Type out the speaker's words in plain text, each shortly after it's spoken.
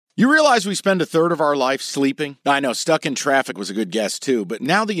You realize we spend a third of our life sleeping? I know, stuck in traffic was a good guess too, but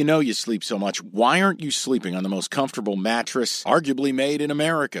now that you know you sleep so much, why aren't you sleeping on the most comfortable mattress arguably made in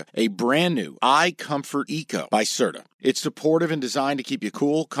America? A brand new iComfort Eco by Serta. It's supportive and designed to keep you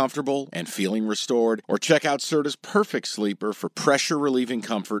cool, comfortable, and feeling restored. Or check out Serta's Perfect Sleeper for pressure-relieving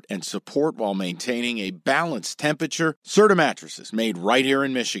comfort and support while maintaining a balanced temperature. Serta mattresses, made right here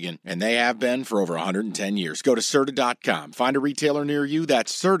in Michigan, and they have been for over 110 years. Go to Serta.com. Find a retailer near you.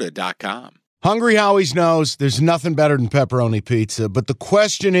 That's Serta.com. Hungry Howie's knows there's nothing better than pepperoni pizza, but the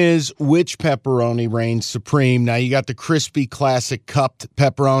question is, which pepperoni reigns supreme? Now, you got the crispy, classic cupped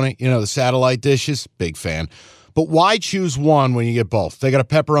pepperoni, the satellite dishes. Big fan. But why choose one when you get both? They got a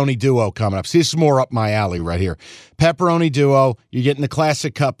pepperoni duo coming up. See, this is more up my alley right here. Pepperoni duo, you're getting the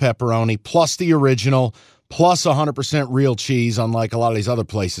classic cup pepperoni, plus the original, plus 100% real cheese, unlike a lot of these other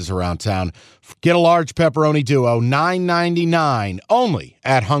places around town. Get a large pepperoni duo, $9.99, only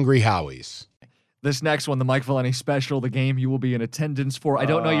at Hungry Howie's. This next one, the Mike Valeni special, the game you will be in attendance for. I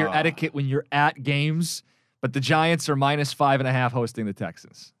don't know your etiquette when you're at games, but the Giants are -5.5 hosting the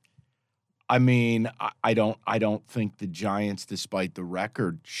Texans. I mean, I don't think the Giants, despite the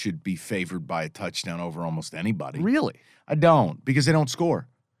record, should be favored by a touchdown over almost anybody. Really? I don't, because they don't score.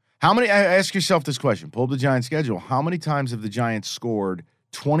 Ask yourself this question. Pull up the Giants schedule. How many times have the Giants scored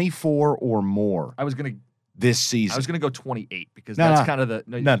 24 or more this season? I was going to go 28 because that's kind of the...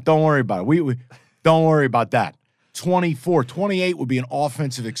 No, don't worry about it. We don't worry about that. 24. 28 would be an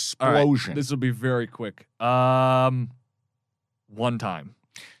offensive explosion. Right, this will be very quick. One time.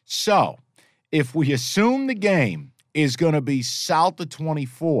 So, if we assume the game is going to be south of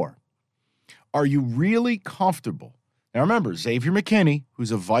 24, are you really comfortable? Now, remember, Xavier McKinney,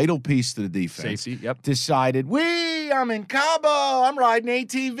 who's a vital piece to the defense, safety, yep, decided, I'm in Cabo. I'm riding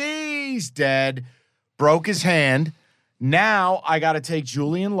ATVs. Dead. Broke his hand. Now I got to take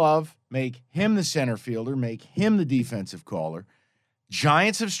Julian Love, make him the center fielder, make him the defensive caller.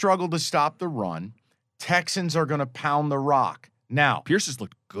 Giants have struggled to stop the run. Texans are going to pound the rock. Now, Pierce has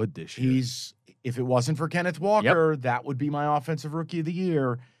looked good this year. If it wasn't for Kenneth Walker, that would be my offensive rookie of the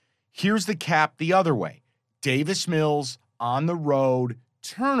year. Here's the cap the other way. Davis Mills on the road,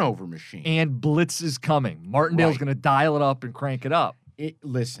 turnover machine. And blitz is coming. Martindale's going to dial it up and crank it up.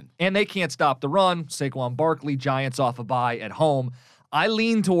 Listen. And they can't stop the run. Saquon Barkley, Giants off a bye at home. I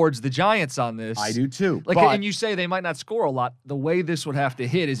lean towards the Giants on this. I do too. And you say they might not score a lot. The way this would have to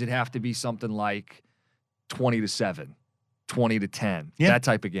hit is it'd have to be something like 20-7, 20-10, that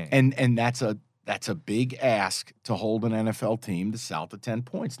type of game. And that's a big ask to hold an NFL team to south of 10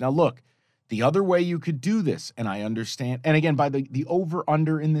 points. Now, look. The other way you could do this, and I understand, and again, by the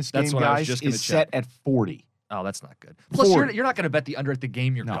over-under in this game, guys, is set at 40. Oh, that's not good. Plus, you're not going to bet the under at the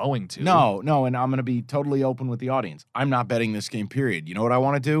game you're going to. No, and I'm going to be totally open with the audience. I'm not betting this game, period. You know what I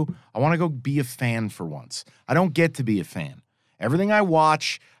want to do? I want to go be a fan for once. I don't get to be a fan. Everything I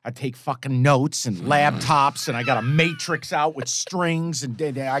watch, I take fucking notes and laptops, and I got a matrix out with strings, and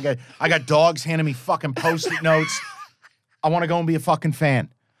I got dogs handing me fucking Post-it notes. I want to go and be a fucking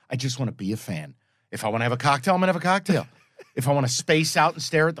fan. I just want to be a fan. If I want to have a cocktail, I'm going to have a cocktail. If I want to space out and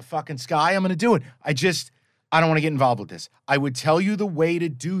stare at the fucking sky, I'm going to do it. I don't want to get involved with this. I would tell you the way to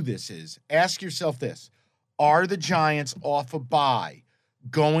do this is, ask yourself this. Are the Giants off a bye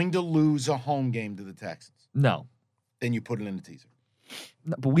going to lose a home game to the Texans? No. Then you put it in the teaser.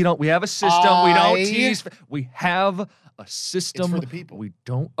 No, but we have a system. We don't tease. We have a system. It's for the people. We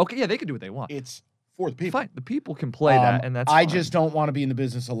don't. Okay, yeah, they can do what they want. It's for the people. Fine. The people can play that, and that's fine. I just don't want to be in the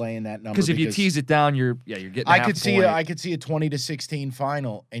business of laying that number. Because if you tease it down, you're getting I could see a 20-16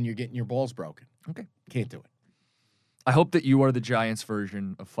 final, and you're getting your balls broken. Okay. Can't do it. I hope that you are the Giants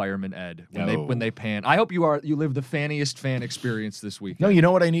version of Fireman Ed when they pan. I hope you live the fanniest fan experience this week. No, you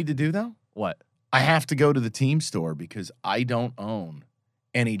know what I need to do though? What? I have to go to the team store because I don't own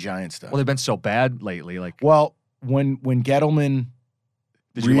any Giant stuff. Well, they've been so bad lately. When Gettleman,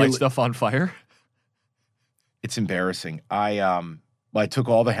 did you light stuff on fire? It's embarrassing. I took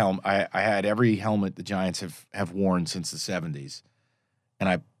all the I had every helmet the Giants have worn since the 70s, and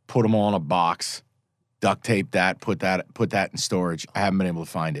I put them all in a box, duct taped that, put that in storage. I haven't been able to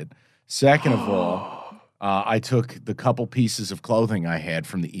find it. Second of all, I took the couple pieces of clothing I had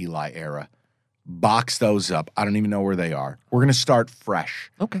from the Eli era, boxed those up. I don't even know where they are. We're going to start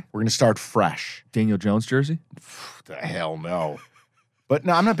fresh. Okay. We're going to start fresh. Daniel Jones jersey? The hell no. But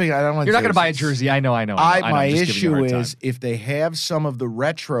no, I'm not big. I don't want. You're not going to buy a jersey. I know. My issue is if they have some of the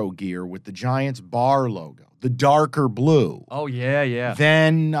retro gear with the Giants bar logo, the darker blue. Oh yeah.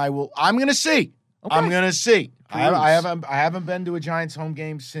 Then I will. I'm going to see. Okay. I'm going to see. I haven't been to a Giants home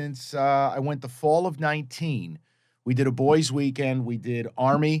game since I went the fall of 19 We did a boys' weekend. We did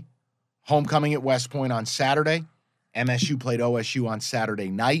Army homecoming at West Point on Saturday. MSU played OSU on Saturday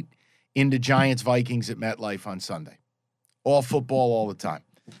night. Into Giants-Vikings at MetLife on Sunday. All football all the time.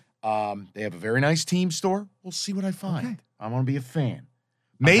 They have a very nice team store. We'll see what I find. Okay. I want to be a fan.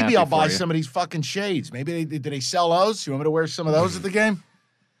 Maybe I'll buy some of these fucking shades. Maybe did they sell those? You want me to wear some of those at the game?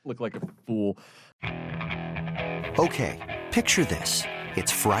 Look like a fool. Okay, picture this.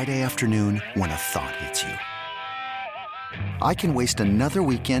 It's Friday afternoon when a thought hits you. I can waste another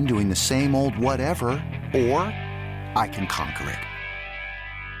weekend doing the same old whatever, or I can conquer it.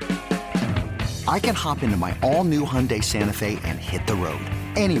 I can hop into my all-new Hyundai Santa Fe and hit the road.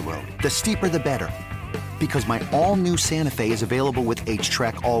 Any road. The steeper, the better. Because my all-new Santa Fe is available with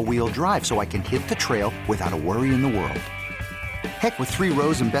H-Track all-wheel drive, so I can hit the trail without a worry in the world. Heck, with 3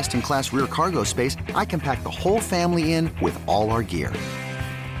 rows and best-in-class rear cargo space, I can pack the whole family in with all our gear.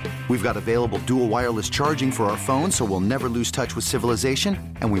 We've got available dual wireless charging for our phones, so we'll never lose touch with civilization,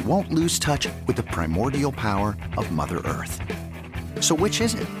 and we won't lose touch with the primordial power of Mother Earth. So which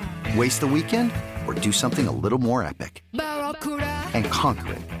is it? Waste the weekend or do something a little more epic? And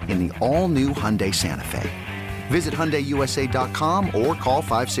conquer it in the all-new Hyundai Santa Fe. Visit HyundaiUSA.com or call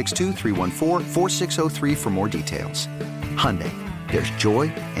 562-314-4603 for more details. Hyundai, there's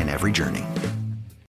joy in every journey.